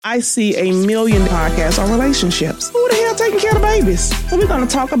I see a million podcasts on relationships. Who the hell taking care of babies? Well, we're going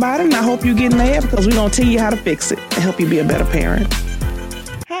to talk about it, and I hope you get mad because we're going to tell you how to fix it and help you be a better parent.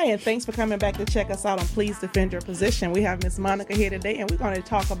 Hi, and thanks for coming back to check us out on Please Defend Your Position. We have Miss Monica here today, and we're going to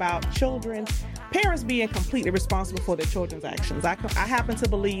talk about parents being completely responsible for their children's actions. I happen to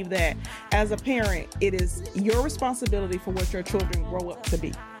believe that as a parent, it is your responsibility for what your children grow up to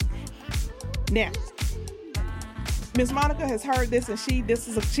be. Now, Miss Monica has heard this and she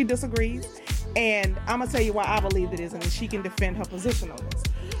disagrees, and I'm gonna tell you why I believe it is, and she can defend her position on this.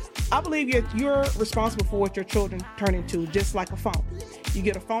 I believe you're responsible for what your children turn into, just like a phone. You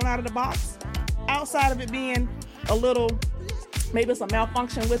get a phone out of the box, outside of it being a little, maybe it's a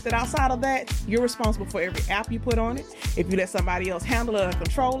malfunction with it. Outside of that, you're responsible for every app you put on it. If you let somebody else handle it or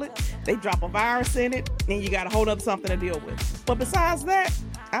control it, they drop a virus in it, then you got a whole other something to deal with. But besides that,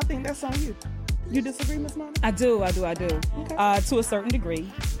 I think that's on you. You disagree, Ms. Monica? I do. Okay. To a certain degree.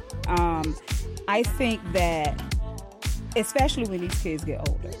 I think that, especially when these kids get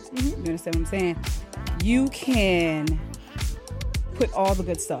older, you understand what I'm saying? You can put all the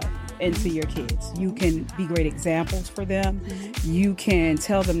good stuff into your kids. You can be great examples for them. You can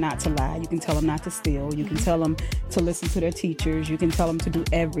tell them not to lie. You can tell them not to steal. You can tell them to listen to their teachers. You can tell them to do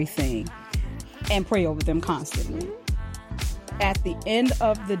everything and pray over them constantly. At the end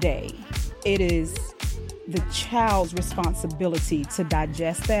of the day, it is the child's responsibility to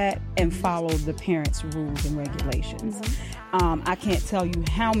digest that and follow the parents' rules and regulations. I can't tell you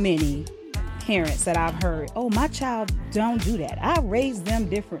how many parents that I've heard, oh, my child don't do that. I raised them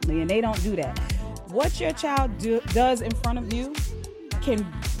differently and they don't do that. What your child does in front of you can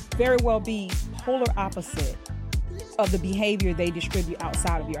very well be polar opposite of the behavior they distribute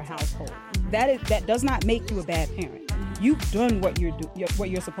outside of your household. That does not make you a bad parent. You've done what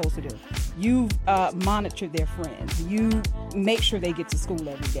you're supposed to do. You've monitored their friends. You make sure they get to school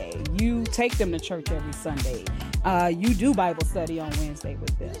every day. You take them to church every Sunday. You do Bible study on Wednesday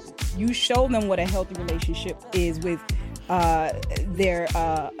with them. You show them what a healthy relationship is with their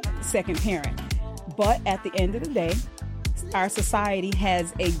second parent. But at the end of the day, our society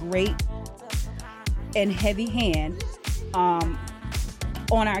has a great and heavy hand on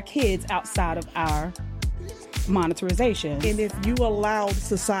our kids outside of our monetization. And if you allow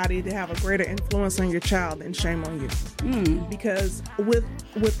society to have a greater influence on your child, then shame on you. Because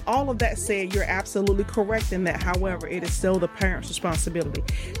with all of that said, you're absolutely correct in that. However, it is still the parent's responsibility.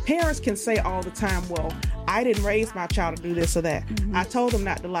 Parents can say all the time, well, I didn't raise my child to do this or that. I told them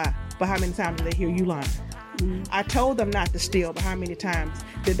not to lie. But how many times did they hear you lying? I told them not to steal, but how many times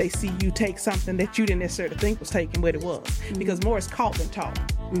did they see you take something that you didn't necessarily think was taken, but it was? Because more is caught than taught.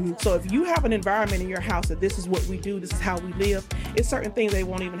 So if you have an environment in your house that this is what we do, this is how we live, it's certain things they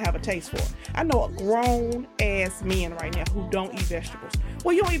won't even have a taste for. I know a grown ass men right now who don't eat vegetables.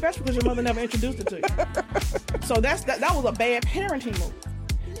 Well, you don't eat vegetables because your mother never introduced it to you. So that was a bad parenting move.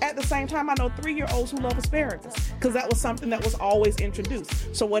 At the same time, I know 3-year-olds who love asparagus because that was something that was always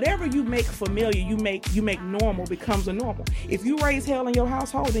introduced. So whatever you make familiar, you make normal becomes a normal. If you raise hell in your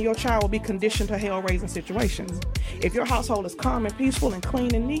household, then your child will be conditioned to hell-raising situations. If your household is calm and peaceful and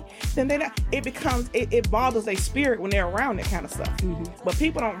clean and neat, then it bothers their spirit when they're around that kind of stuff. But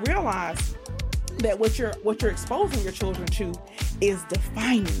people don't realize that what you're exposing your children to is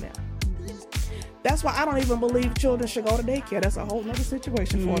defining them. That's why I don't even believe children should go to daycare. That's a whole nother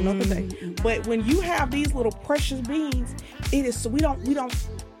situation for another day. But when you have these little precious beings, it is so we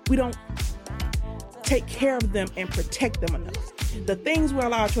don't take care of them and protect them enough. The things we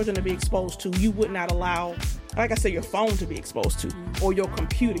allow children to be exposed to, you would not allow, like I said, your phone to be exposed to, or your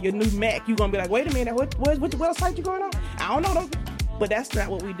computer, your new Mac. You're gonna be like, wait a minute, what site you going on? I don't know, but that's not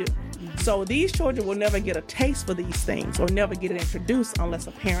what we do. So these children will never get a taste for these things or never get it introduced unless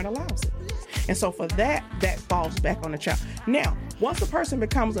a parent allows it. And so for that falls back on the child. Now, once a person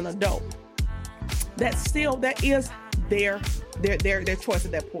becomes an adult, that is their choice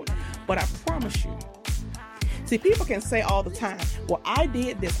at that point. But I promise you, see, people can say all the time, well, I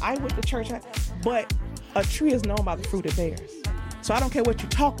did this, I went to church, but a tree is known by the fruit it bears. So I don't care what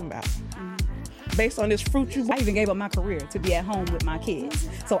you're talking about. Based on this fruit I even gave up my career to be at home with my kids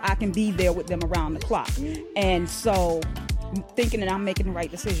so I can be there with them around the clock. And so thinking that I'm making the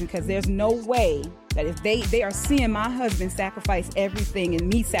right decision, because there's no way that if they are seeing my husband sacrifice everything and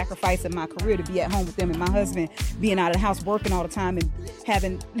me sacrificing my career to be at home with them, and my husband being out of the house working all the time and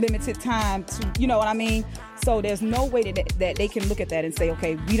having limited time to, you know what I mean? So there's no way that they can look at that and say,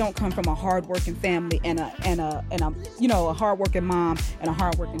 okay, we don't come from a hardworking family and a hardworking mom and a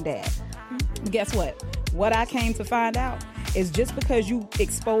hardworking dad. But guess what? What I came to find out is just because you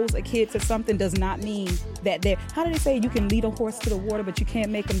expose a kid to something does not mean that they're, how do they say, you can lead a horse to the water but you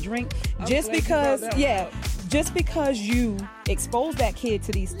can't make him drink? Just because you expose that kid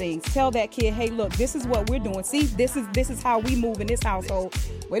to these things, tell that kid, hey, look, this is what we're doing. See, this is how we move in this household.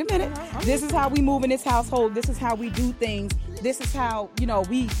 Wait a minute. This is how we move in this household. This is how we do things. This is how,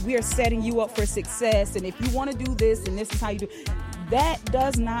 we are setting you up for success. And if you want to do this, then this is how you do. That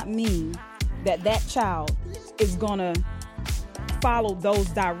does not mean that child is going to follow those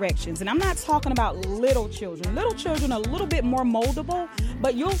directions. And I'm not talking about little children. Little children are a little bit more moldable,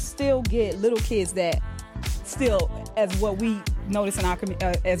 but you'll still get little kids that still, as what we notice in our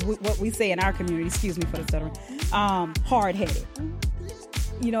what we say in our community, excuse me for the stuttering, hard-headed.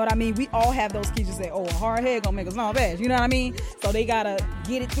 You know what I mean? We all have those kids who say, oh, a hard head gonna make us all bad. You know what I mean? So they gotta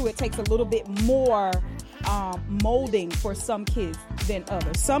get it through. It takes a little bit more molding for some kids than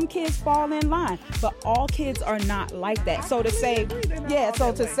others. Some kids fall in line, but all kids are not like that. So to say,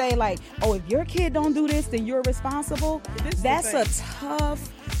 say like, oh, if your kid don't do this, then you're responsible. That's a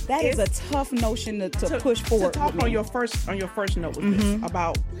tough. That is a tough notion to push forward. To talk on your first note with this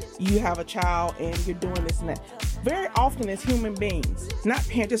about you have a child and you're doing this and that. Very often as human beings, not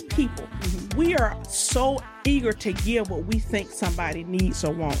parents, just people, we are so eager to give what we think somebody needs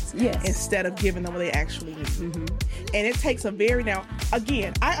or wants instead of giving them what they actually need. And it takes a now,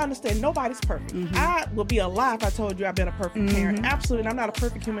 again, I understand nobody's perfect. I would be a lie if I told you I've been a perfect parent. Absolutely, I'm not a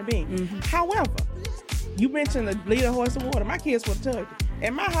perfect human being. However, you mentioned the lead a horse to water. My kids would tell you,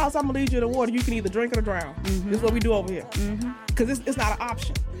 in my house, I'm going to lead you to water. You can either drink it or drown. This is what we do over here. Because it's not an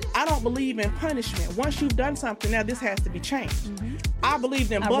option. I don't believe in punishment. Once you've done something, now this has to be changed. I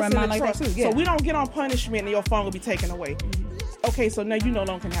believe in busting the trust. So we don't get on punishment and your phone will be taken away. Okay, so now you no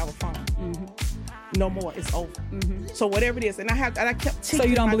longer can have a phone. No more. It's over. So whatever it is, and I kept teaching. So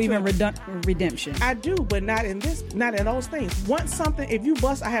you don't believe in redemption? I do, but not in those things. Once something, if you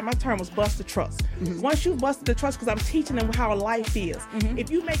bust, my term was bust the trust. Once you busted the trust, because I'm teaching them how life is. If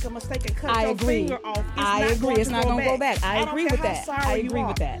you make a mistake and cut your finger off, it's not going to go back. I agree with that. I agree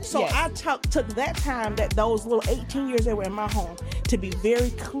with that. So I took that time, that those little 18 years they were in my home, to be very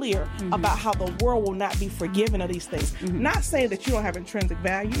clear about how the world will not be forgiven of these things. Not saying that you don't have intrinsic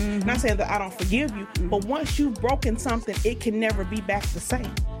value. Not saying that I don't forgive you. But once you've broken something, it can never be back the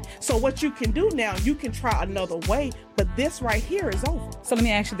same. So what you can do now, you can try another way, but this right here is over. So let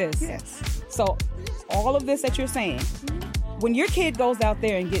me ask you this. Yes. So all of this that you're saying, when your kid goes out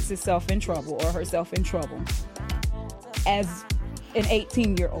there and gets himself in trouble or herself in trouble as an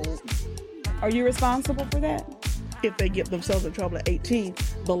 18-year-old, are you responsible for that? If they get themselves in trouble at 18,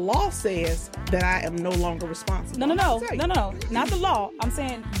 the law says that I am no longer responsible. No, not the law. I'm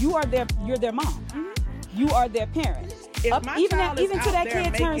saying you're their mom. You are their parent. Even to that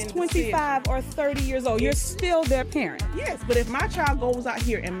kid turns 25 or 30 years old, you're still their parent. Yes, but if my child goes out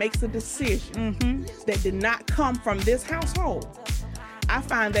here and makes a decision that did not come from this household, I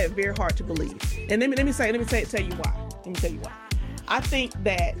find that very hard to believe. And let me tell you why. I think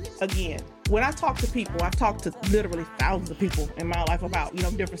that, again, when I talk to people, I've talked to literally thousands of people in my life about,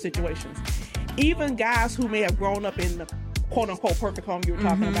 different situations. Even guys who may have grown up in the quote-unquote perfect home you were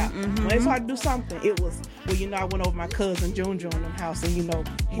talking about. When they started to do something, it was, I went over my cousin June in the house and,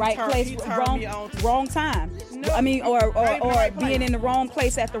 right place, wrong time. No, or being in the wrong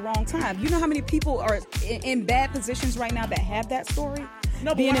place at the wrong time. You know how many people are in bad positions right now that have that story?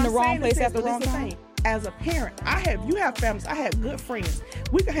 No, being in the wrong place at the wrong time. As a parent, you have families, I had good friends.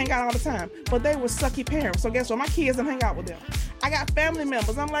 We could hang out all the time, but they were sucky parents. So guess what? My kids don't hang out with them. I got family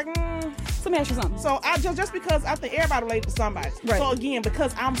members. I'm like, So let me ask you something. So I just because I think everybody related to somebody. Right. So again,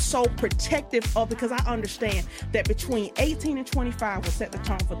 because I'm so protective because I understand that between 18 and 25 will set the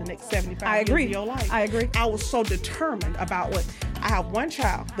tone for the next 75 years of your life. I agree. I was so determined about what I have one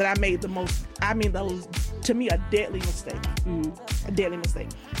child that I made to me, a deadly mistake. A deadly mistake.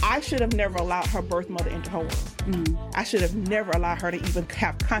 I should have never allowed her birth mother into her world. I should have never allowed her to even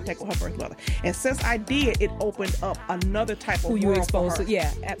have contact with her birth mother. And since I did, it opened up another type of world for her.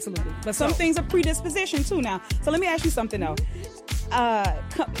 Yeah, absolutely. But some things are predisposition too now. So let me ask you something though.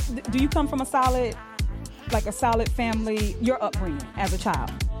 Do you come from a solid family, your upbringing as a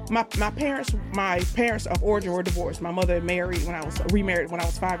child? My parents of origin were divorced. My mother remarried when I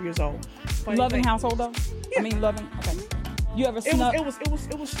was 5 years old. Loving household though? Yeah. I mean, loving. Okay. You ever snuck? It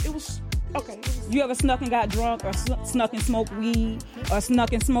was okay. You ever snuck and got drunk, or snuck and smoked weed, or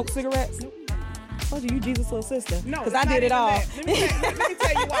snuck and smoked cigarettes? Nope. I told you Jesus' little sister. No, because I did it all. Let me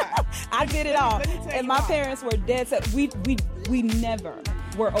tell you why. I did it all, and my parents were dead set. We never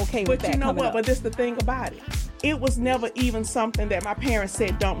were okay with that. But you know what? But this is the thing about it. It was never even something that my parents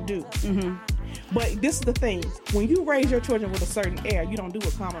said don't do. But this is the thing. When you raise your children with a certain air, you don't do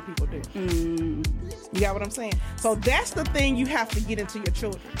what common people do. You got what I'm saying? So that's the thing you have to get into your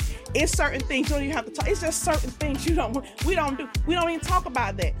children. It's certain things you don't even have to talk. It's just certain things we don't do. We don't even talk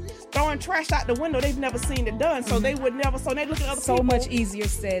about that. Throwing trash out the window, they've never seen it done. So they would never, so they look at other people. So much easier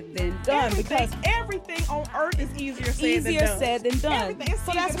said than done. Because everything on earth is easier said than done. Everything. It's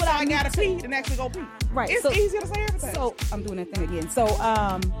so easier that's to what say I gotta pee than actually go pee. Right. It's easier to say everything. So I'm doing that thing again. So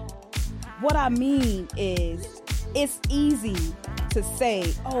what I mean is it's easy to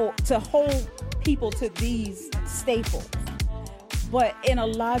say, to hold people to these staples. But in a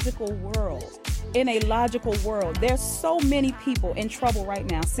logical world, there's so many people in trouble right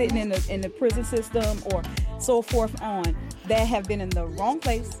now, sitting in the prison system or so forth on, that have been in the wrong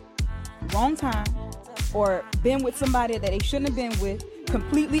place, wrong time, or been with somebody that they shouldn't have been with,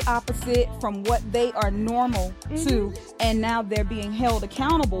 completely opposite from what they are normal to, and now they're being held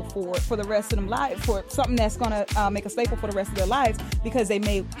accountable for the rest of them lives, for something that's gonna make a staple for the rest of their lives because they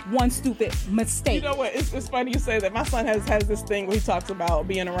made one stupid mistake. You know what? It's funny you say that. My son has this thing where he talks about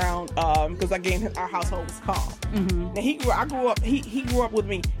being around because again our household was calm. Now he grew up with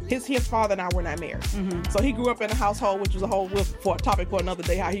me. His father and I were not married, so he grew up in a household, which was for a topic for another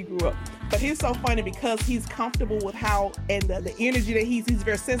day, how he grew up. But he's so funny because he's comfortable with how and the energy that he's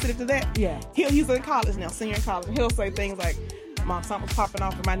very sensitive to that. Yeah. He's in college now, senior in college, and he'll say things like, "Mom, something's popping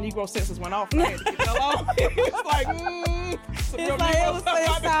off and my Negro senses went off. I had to get it along." It's like, it's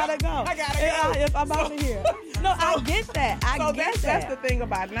time to go. I gotta go. I'm about to hear. No, I get that. That's the thing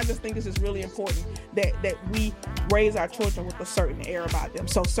about it. And I just think this is really important that we raise our children with a certain air about them.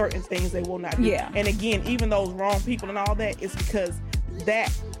 So certain things they will not do. Yeah. And again, even those wrong people and all that, it's because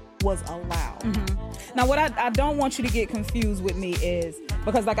that was allowed. Now, what I don't want you to get confused with me is,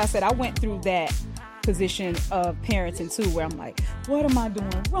 because like I said, I went through that position of parenting too, where I'm like, what am I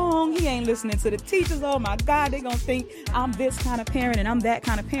doing wrong? He ain't listening to the teachers. Oh my God, they're gonna think I'm this kind of parent and I'm that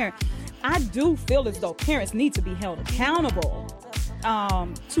kind of parent. I do feel as though parents need to be held accountable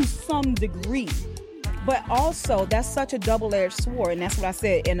to some degree. But also, that's such a double-edged sword, and that's what I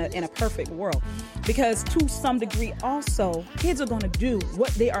said, in a perfect world. Because to some degree, also, kids are going to do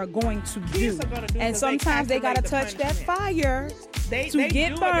what they are going to do. And sometimes they got to touch that fire to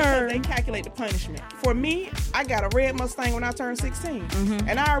get burned. They calculate the punishment. For me, I got a red Mustang when I turned 16.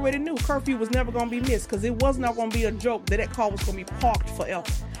 And I already knew curfew was never going to be missed because it was not going to be a joke that car was going to be parked forever.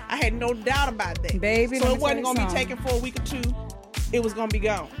 I had no doubt about that. Baby, so it wasn't going to be taken for a week or two. It was going to be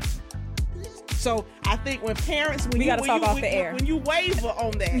gone. So I think when parents, when you waver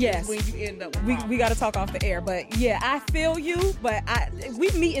on that, yes, when you end up with we got to talk off the air. But yeah, I feel you. But we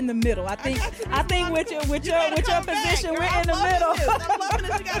meet in the middle. I think with your position, we're in the middle. I'm loving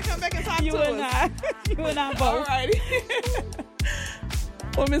it. You got to come back and talk to us. You and I both. All righty.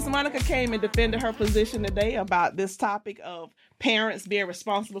 Well, Miss Monica came and defended her position today about this topic of parents being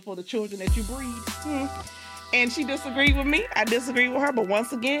responsible for the children that you breed. And she disagreed with me. I disagreed with her. But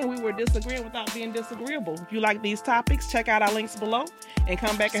once again, we were disagreeing without being disagreeable. If you like these topics, check out our links below and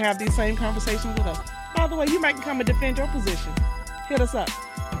come back and have these same conversations with us. By the way, you might come and defend your position. Hit us up.